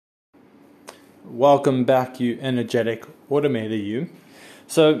Welcome back, you energetic automator, you.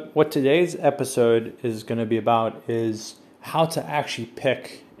 So, what today's episode is going to be about is how to actually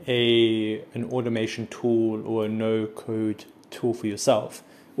pick an automation tool or a no-code tool for yourself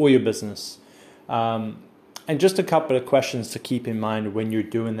or your business. And just a couple of questions to keep in mind when you're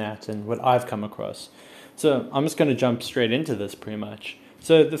doing that and what I've come across. So, I'm just going to jump straight into this pretty much.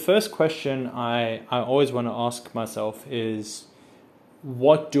 So, the first question I always want to ask myself is,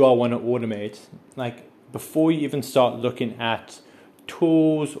 what do I want to automate? Like, before you even start looking at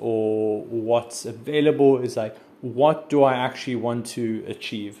tools or what's available, is like, what do I actually want to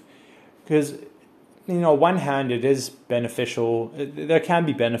achieve? Because, one hand, it is beneficial. There can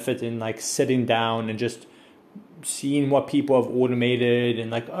be benefit in like sitting down and just seeing what people have automated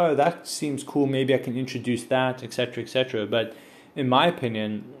and like, oh, that seems cool. Maybe I can introduce that, etc., etc. But in my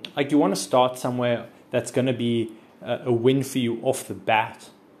opinion, like, you want to start somewhere that's going to be a win for you off the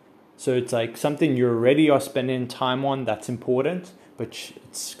bat. So it's like something you already are spending time on that's important, but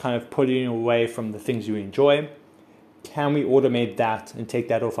it's kind of putting you away from the things you enjoy. Can we automate that and take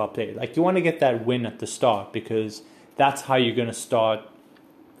that off our plate? Like, you want to get that win at the start, because that's how you're going to start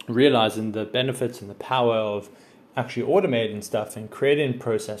realizing the benefits and the power of actually automating stuff and creating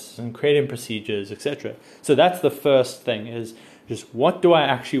processes and creating procedures, etc. So that's the first thing, is just, what do I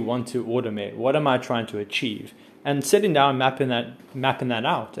actually want to automate? What am I trying to achieve? And sitting down, mapping that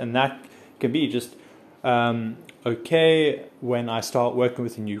out. And that can be just, okay, when I start working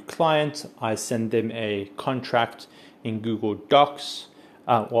with a new client, I send them a contract in Google Docs.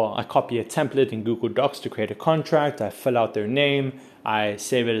 I copy a template in Google Docs to create a contract. I fill out their name. I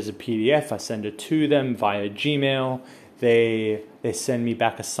save it as a PDF. I send it to them via Gmail. They send me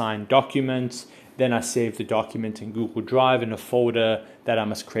back a signed document. Then I save the document in Google Drive in a folder that I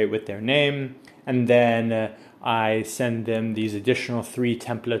must create with their name. And then I send them these additional 3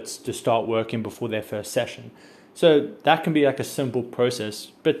 templates to start working before their first session. So that can be like a simple process,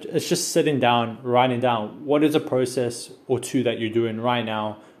 but it's just sitting down, writing down what is a process or two that you're doing right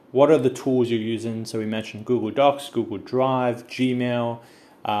now. What are the tools you're using? So we mentioned Google Docs, Google Drive, Gmail,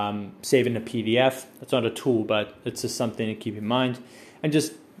 saving a PDF. That's not a tool, but it's just something to keep in mind. And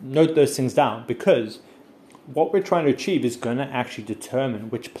just note those things down, because what we're trying to achieve is going to actually determine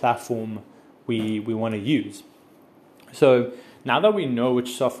which platform we want to use. So now that we know which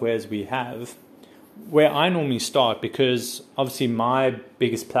softwares we have, where I normally start, because obviously my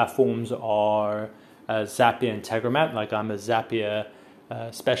biggest platforms are Zapier and Integromat. Like, I'm a Zapier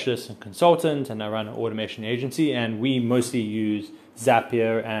specialist and consultant, and I run an automation agency, and we mostly use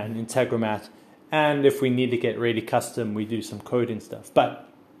Zapier and Integromat. And if we need to get really custom, we do some coding stuff. But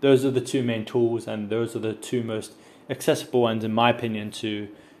those are the 2 main tools, and those are the 2 most accessible ones, in my opinion, to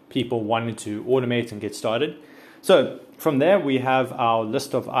people wanting to automate and get started. So from there, we have our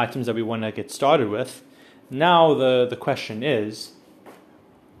list of items that we want to get started with. Now the question is,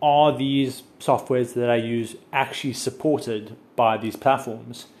 are these softwares that I use actually supported by these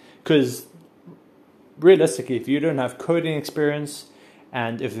platforms? Because realistically, if you don't have coding experience,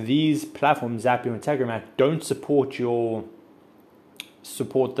 and if these platforms, Zapier and Integromat, don't support the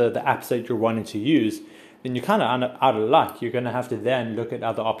apps that you're wanting to use, then you're kind of out of luck. You're going to have to then look at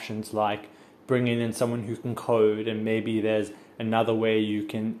other options, like bringing in someone who can code, and maybe there's another way you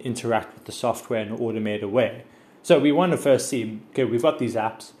can interact with the software in an automated way. So we want to first see, okay, we've got these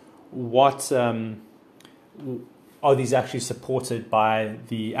apps. What are these actually supported by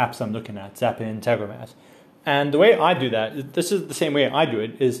the apps I'm looking at, Zapier and Integromat? And the way I do that, this is the same way I do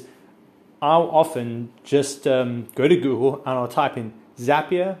it, is I'll often just go to Google and I'll type in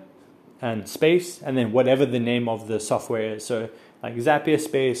Zapier and space, and then whatever the name of the software is. So like Zapier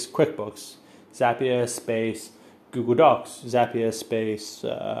space QuickBooks, Zapier space Google Docs, Zapier space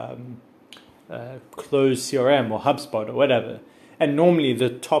Close CRM or HubSpot or whatever. And normally the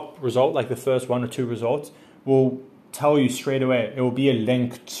top result, like the first 1 or 2 results, will tell you straight away. It will be a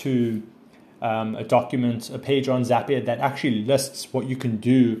link to a document, a page on Zapier that actually lists what you can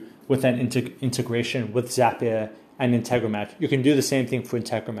do with that integration with Zapier and Integromat. You can do the same thing for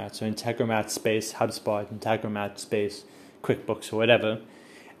Integromat. So Integromat space HubSpot, Integromat space QuickBooks or whatever.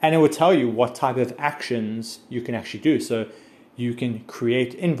 And it will tell you what type of actions you can actually do. So you can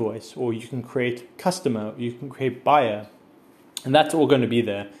create invoice, or you can create customer, or you can create buyer. And that's all going to be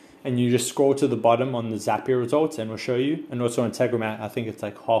there. And you just scroll to the bottom on the Zapier results and it'll show you. And also on Integromat, I think it's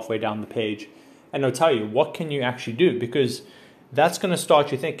like halfway down the page. And it'll tell you what can you actually do, because that's going to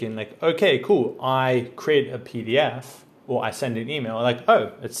start you thinking like, okay, cool. I create a PDF or I send an email, like,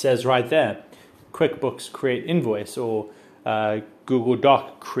 oh, it says right there, QuickBooks create invoice, or Google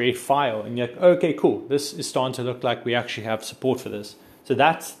Doc create file. And you're like, okay, cool. This is starting to look like we actually have support for this. So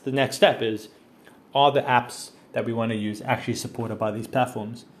that's the next step, is are the apps that we want to use actually supported by these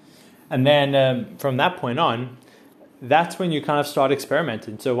platforms? And then from that point on, that's when you kind of start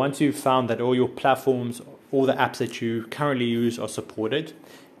experimenting. So once you've found that all your platforms, all the apps that you currently use are supported,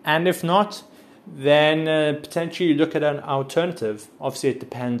 and if not, then potentially look at an alternative. Obviously, it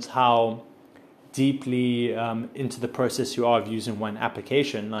depends how deeply into the process you are of using one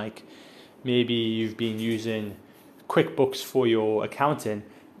application. Like maybe you've been using QuickBooks for your accounting,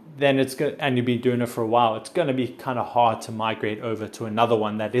 then it's good, and you've been doing it for a while. It's going to be kind of hard to migrate over to another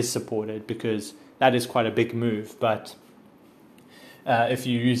one that is supported, because that is quite a big move. But if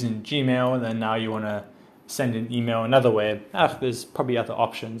you're using Gmail, then now you want to send an email another way, there's probably other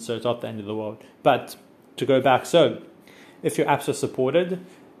options, so it's not the end of the world. But to go back, so if your apps are supported,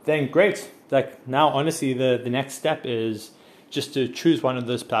 then great. Like now, honestly, the next step is just to choose one of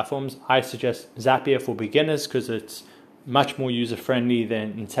those platforms. I suggest Zapier for beginners because it's much more user-friendly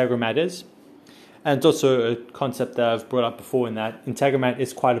than Integromat is. And it's also a concept that I've brought up before, in that Integromat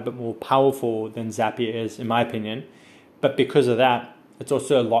is quite a bit more powerful than Zapier is, in my opinion. But because of that, it's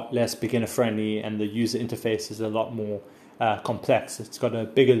also a lot less beginner-friendly, and the user interface is a lot more complex. It's got a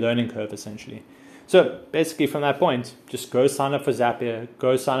bigger learning curve, essentially. So basically, from that point, just go sign up for Zapier,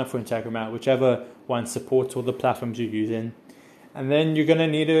 go sign up for Integromat, whichever one supports all the platforms you're using. And then you're going to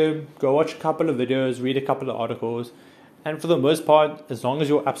need to go watch a couple of videos, read a couple of articles. And for the most part, as long as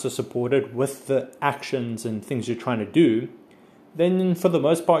your apps are supported with the actions and things you're trying to do, then for the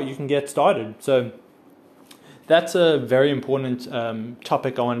most part, you can get started. So that's a very important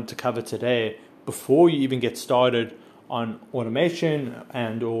topic I wanted to cover today. Before you even get started on automation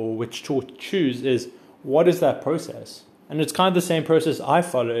and or which tool to choose, is what is that process? And it's kind of the same process I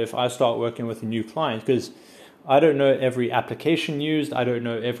follow if I start working with a new client, because I don't know every application used, I don't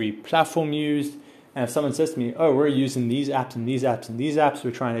know every platform used. And if someone says to me, oh, we're using these apps and these apps and these apps,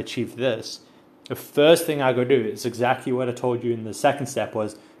 we're trying to achieve this, the first thing I go do is exactly what I told you in the second step,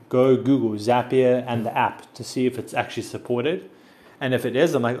 was go Google Zapier and the app to see if it's actually supported. And if it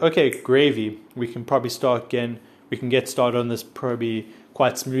is, I'm like, okay, gravy. We can probably start again. We can get started on this probably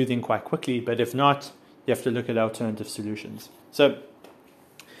quite smoothly and quite quickly. But if not, you have to look at alternative solutions. So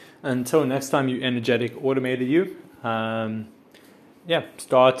until next time, you energetic automator you.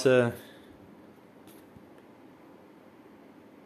 Start